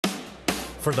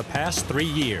For the past 3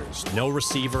 years, no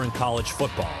receiver in college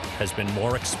football has been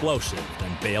more explosive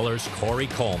than Baylor's Corey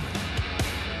Coleman.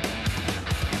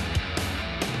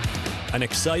 An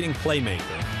exciting playmaker,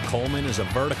 Coleman is a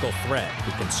vertical threat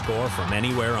who can score from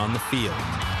anywhere on the field.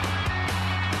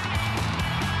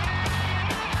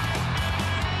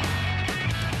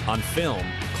 On film,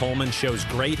 Coleman shows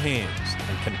great hands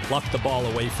and can pluck the ball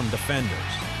away from defenders,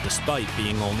 despite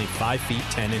being only 5 feet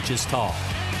 10 inches tall.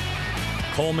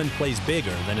 Coleman plays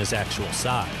bigger than his actual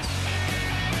size.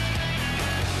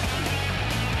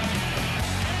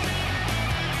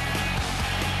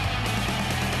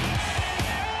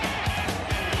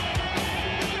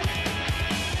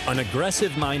 An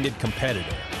aggressive-minded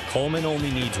competitor, Coleman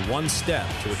only needs one step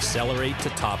to accelerate to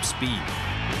top speed.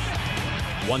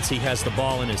 Once he has the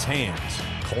ball in his hands,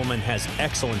 Coleman has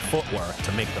excellent footwork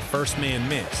to make the first man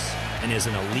miss and is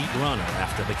an elite runner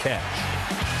after the catch.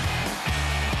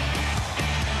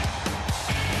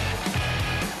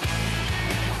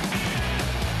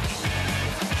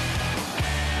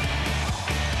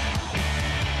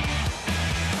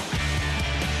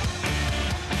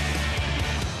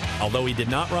 Although he did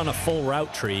not run a full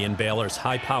route tree in Baylor's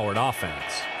high-powered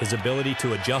offense, his ability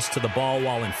to adjust to the ball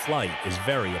while in flight is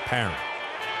very apparent.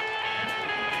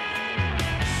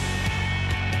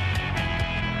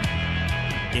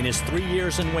 In his 3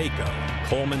 years in Waco,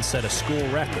 Coleman set a school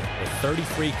record with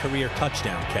 33 career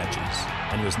touchdown catches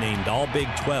and was named All-Big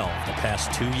 12 the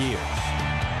past 2 years.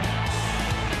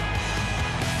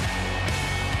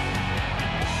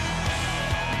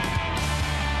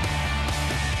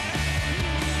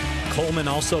 Coleman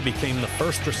also became the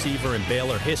first receiver in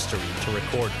Baylor history to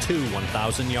record 2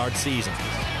 1,000-yard seasons.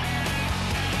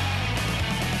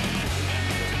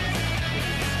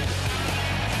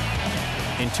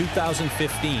 In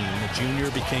 2015, the junior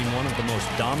became one of the most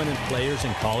dominant players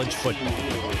in college football.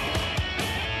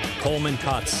 Coleman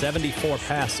caught 74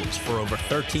 passes for over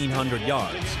 1,300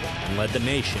 yards and led the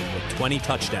nation with 20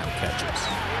 touchdown catches.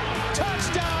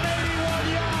 Touchdown,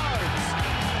 81 yards!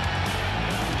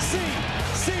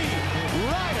 C.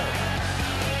 Ryder!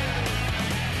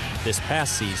 This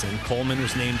past season, Coleman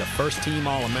was named a first-team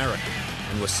All-American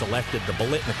and was selected the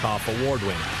Biletnikoff Award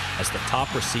winner as the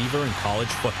top receiver in college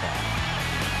football.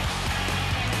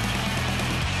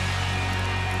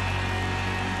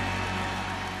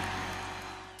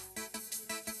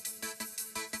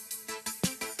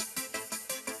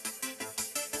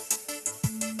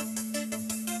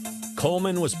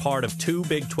 Coleman was part of 2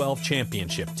 Big 12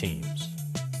 championship teams.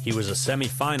 He was a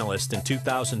semifinalist in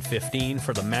 2015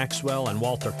 for the Maxwell and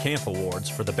Walter Camp Awards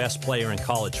for the best player in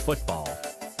college football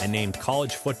and named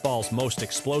college football's most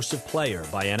explosive player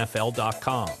by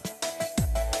NFL.com.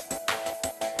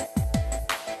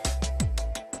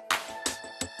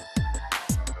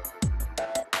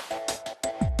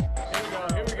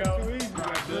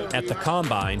 At the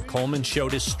Combine, Coleman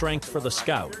showed his strength for the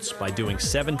scouts by doing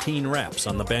 17 reps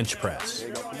on the bench press,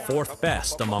 4th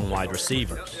best among wide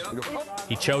receivers.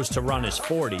 He chose to run his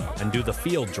 40 and do the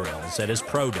field drills at his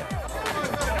pro day.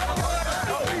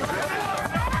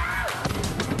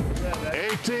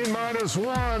 18 minus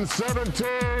 1,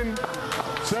 17,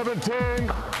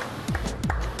 17.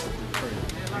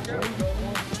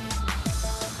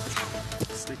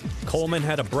 Coleman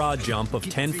had a broad jump of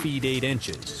 10 feet 8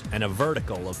 inches and a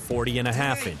vertical of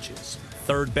 40.5 inches,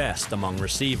 3rd best among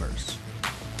receivers.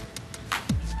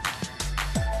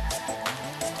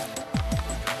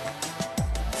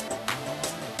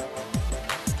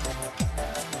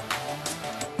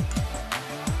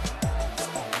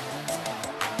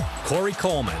 Corey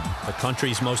Coleman, the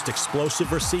country's most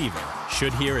explosive receiver,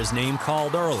 should hear his name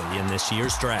called early in this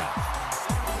year's draft.